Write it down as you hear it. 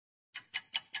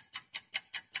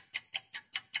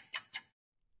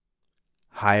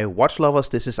Hi watch lovers,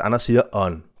 this is Anders here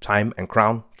on Time and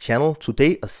Crown channel.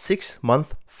 Today a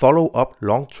 6-month follow-up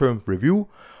long-term review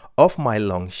of my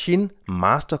Longines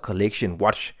Master Collection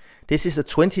watch. This is a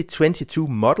 2022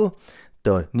 model,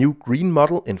 the new green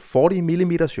model in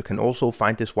 40mm. You can also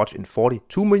find this watch in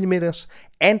 42mm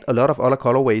and a lot of other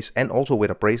colorways, and also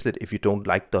with a bracelet if you don't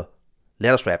like the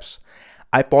leather straps.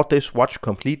 I bought this watch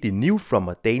completely new from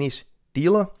a Danish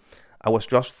dealer. I was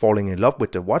just falling in love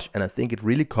with the watch, and I think it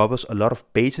really covers a lot of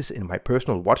bases in my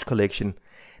personal watch collection.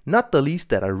 Not the least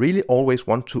that I really always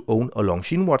want to own a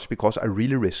Longines watch because I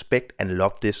really respect and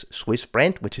love this Swiss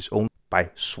brand, which is owned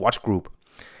by Swatch Group.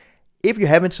 If you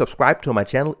haven't subscribed to my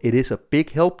channel, it is a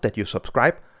big help that you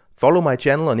subscribe. Follow my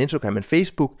channel on Instagram and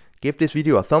Facebook, give this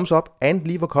video a thumbs up, and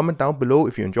leave a comment down below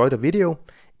if you enjoyed the video.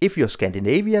 If you're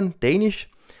Scandinavian, Danish,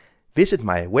 visit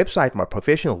my website, my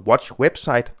professional watch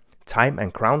website,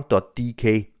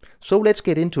 timeandcrown.dk. So let's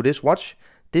get into this watch.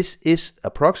 This is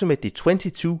approximately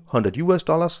 $2,200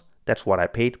 US. That's what I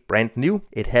paid brand new.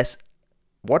 It has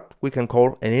what we can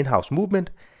call an in-house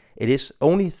movement. It is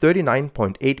only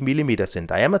 39.8mm in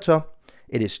diameter.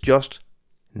 It is just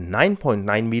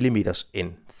 9.9mm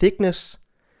in thickness.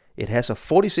 It has a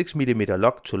 46mm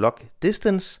lock-to-lock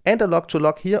distance and a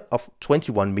lock-to-lock here of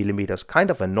 21mm.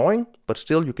 Kind of annoying, but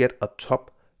still you get a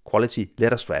top quality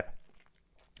leather strap.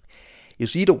 You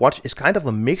see, the watch is kind of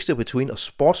a mixture between a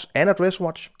sports and a dress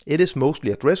watch. It is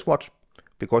mostly a dress watch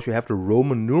because you have the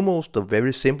Roman numerals, the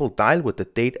very simple dial with the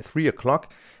date at 3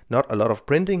 o'clock. Not a lot of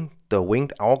printing. The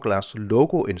winged hourglass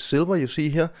logo in silver you see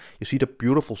here. You see the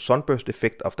beautiful sunburst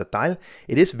effect of the dial.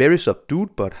 It is very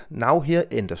subdued, but now here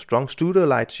in the strong studio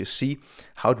lights you see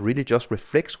how it really just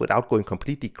reflects without going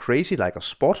completely crazy like a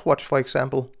sports watch, for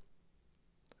example.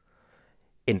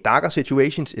 In darker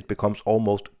situations it becomes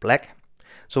almost black.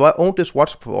 So I owned this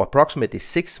watch for approximately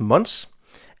 6 months,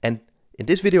 and in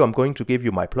this video I'm going to give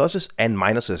you my pluses and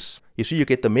minuses. You see, you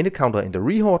get the minute counter in the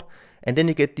rehoard, and then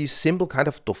you get these simple kind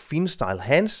of Dauphine style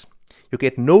hands. You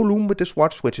get no lume with this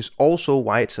watch, which is also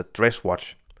why it's a dress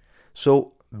watch.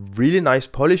 So really nice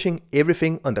polishing,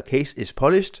 everything on the case is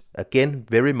polished. Again,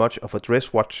 very much of a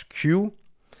dress watch cue.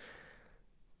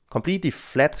 Completely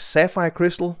flat sapphire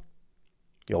crystal.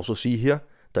 You also see here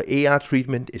the AR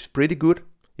treatment is pretty good.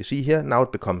 You see here, now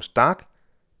it becomes dark.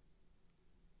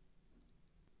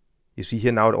 You see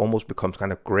here, now it almost becomes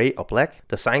kind of gray or black.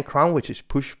 The sign crown, which is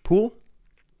push-pull.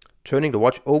 Turning the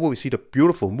watch over, we see the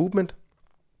beautiful movement.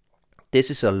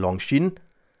 This is a Longines,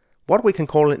 what we can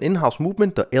call an in-house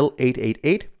movement, the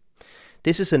L888.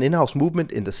 This is an in-house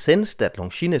movement in the sense that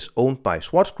Longines is owned by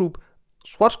Swatch Group.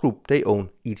 Swatch Group, they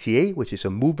own ETA, which is a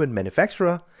movement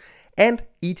manufacturer. And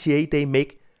ETA, they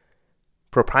make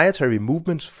proprietary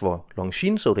movements for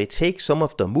Longines, so they take some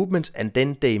of the movements and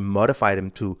then they modify them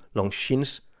to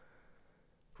Longines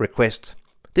request.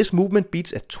 This movement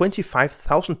beats at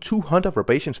 25,200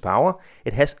 vibrations per hour.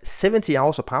 It has 70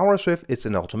 hours of power reserve. It's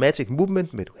an automatic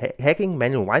movement with hacking,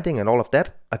 manual winding and all of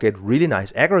that. I get really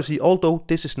nice accuracy, although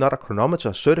this is not a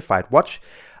chronometer certified watch.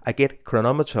 I get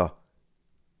chronometer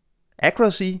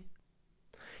accuracy.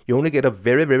 You only get a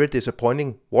very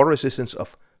disappointing water resistance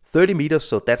of 30 meters,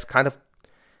 so that's kind of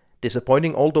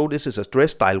disappointing. Although this is a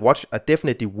dress style watch, I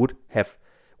definitely would have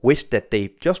wished that they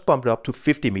just bumped it up to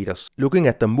 50 meters. Looking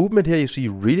at the movement here, you see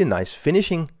really nice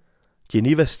finishing,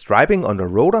 Geneva striping on the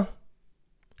rotor,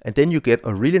 and then you get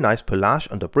a really nice pelage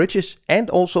on the bridges, and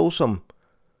also some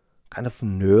kind of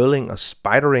knurling or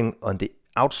spidering on the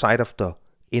outside of the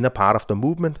inner part of the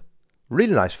movement.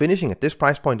 Really nice finishing at this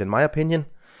price point in my opinion.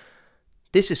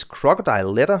 This is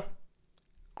crocodile leather,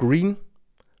 green,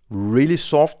 really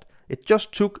soft. It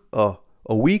just took a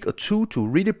week or two to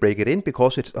really break it in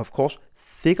because it's of course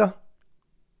thicker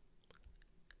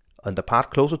on the part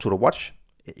closer to the watch.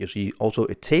 You see also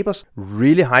it tapers.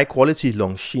 Really high quality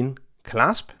Longines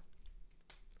clasp.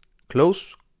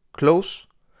 Close, close,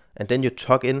 and then you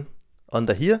tuck in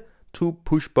under here to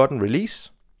push button release.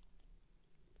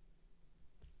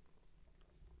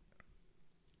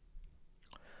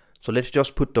 So let's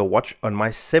just put the watch on my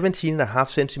 17.5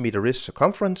 centimeter wrist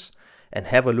circumference and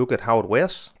have a look at how it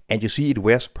wears. And you see it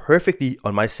wears perfectly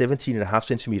on my 17.5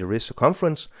 centimeter wrist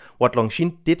circumference. What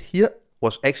Longines did here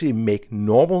was actually make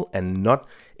normal and not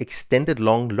extended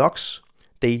long locks.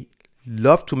 They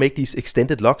love to make these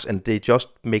extended locks, and they just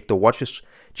make the watches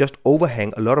just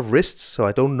overhang a lot of wrists. So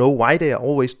I don't know why they are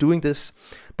always doing this.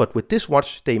 But with this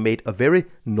watch they made a very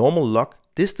normal lock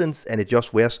distance, and it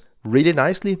just wears really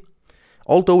nicely.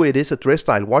 Although it is a dress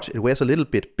style watch, it wears a little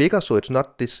bit bigger, so it's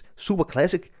not this super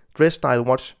classic dress style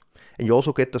watch. And you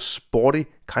also get the sporty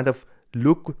kind of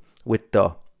look with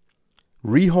the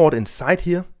rehoard inside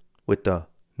here with the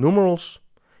numerals.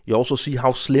 You also see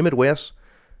how slim it wears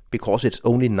because it's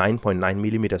only 9.9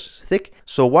 millimeters thick.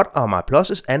 So what are my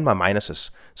pluses and my minuses?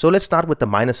 So let's start with the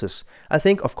minuses. I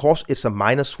think of course it's a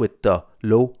minus with the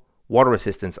low water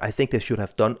resistance. I think they should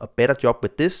have done a better job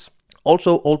with this.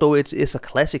 Also, although it is a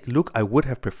classic look, I would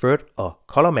have preferred a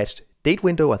color matched date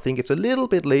window. I think it's a little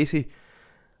bit lazy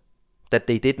that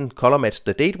they didn't color match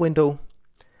the date window.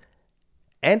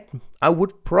 And I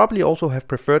would probably also have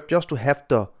preferred just to have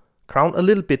the crown a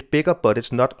little bit bigger, but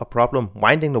it's not a problem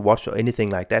winding the watch or anything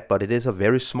like that. But it is a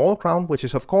very small crown, which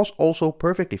is of course also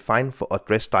perfectly fine for a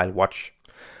dress style watch.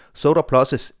 So the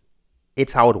pluses,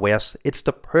 it's how it wears. It's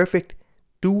the perfect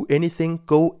do anything,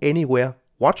 go anywhere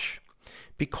watch,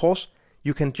 because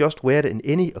you can just wear it in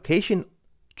any occasion,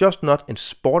 just not in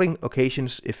sporting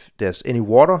occasions if there's any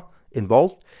water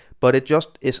involved. But it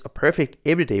just is a perfect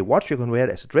everyday watch. You can wear it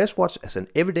as a dress watch, as an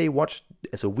everyday watch,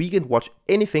 as a weekend watch,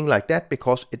 anything like that,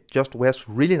 because it just wears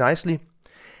really nicely.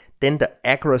 Then the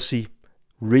accuracy,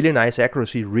 really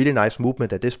nice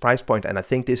movement at this price point, and I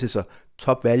think this is a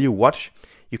top value watch.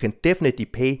 You can definitely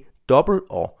pay double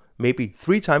or maybe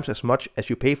 3 times as much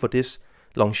as you pay for this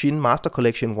Longines Master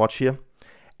Collection watch here,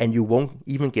 and you won't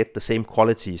even get the same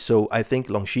quality. So I think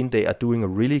Longines, they are doing a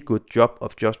really good job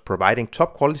of just providing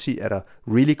top quality at a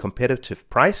really competitive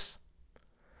price.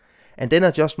 And then I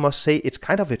just must say it's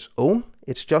kind of its own.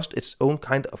 It's just its own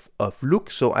kind of look.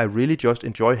 So I really just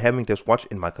enjoy having this watch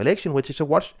in my collection, which is a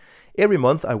watch every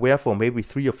month I wear for maybe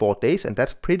 3 or 4 days. And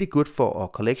that's pretty good for a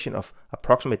collection of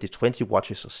approximately 20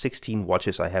 watches or 16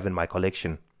 watches I have in my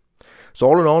collection. So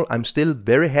all in all, I'm still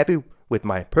very happy with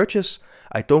my purchase.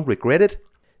 I don't regret it.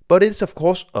 But it's of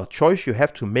course a choice you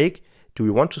have to make. Do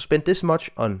you want to spend this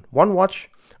much on one watch,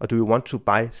 or do you want to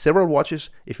buy several watches?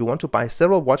 If you want to buy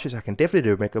several watches, I can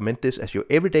definitely recommend this as your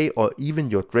everyday or even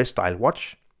your dress style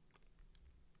watch.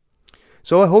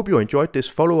 So I hope you enjoyed this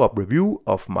follow-up review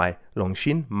of my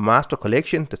Longines Master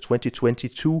Collection, the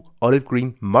 2022 olive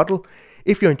green model.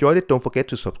 If you enjoyed it, don't forget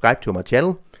to subscribe to my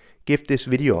channel. Give this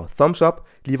video a thumbs up,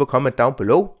 leave a comment down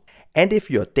below. And if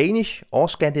you're Danish or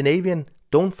Scandinavian,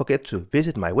 don't forget to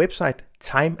visit my website,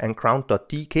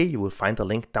 timeandcrown.dk. You will find a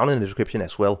link down in the description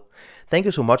as well. Thank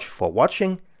you so much for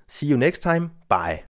watching. See you next time. Bye.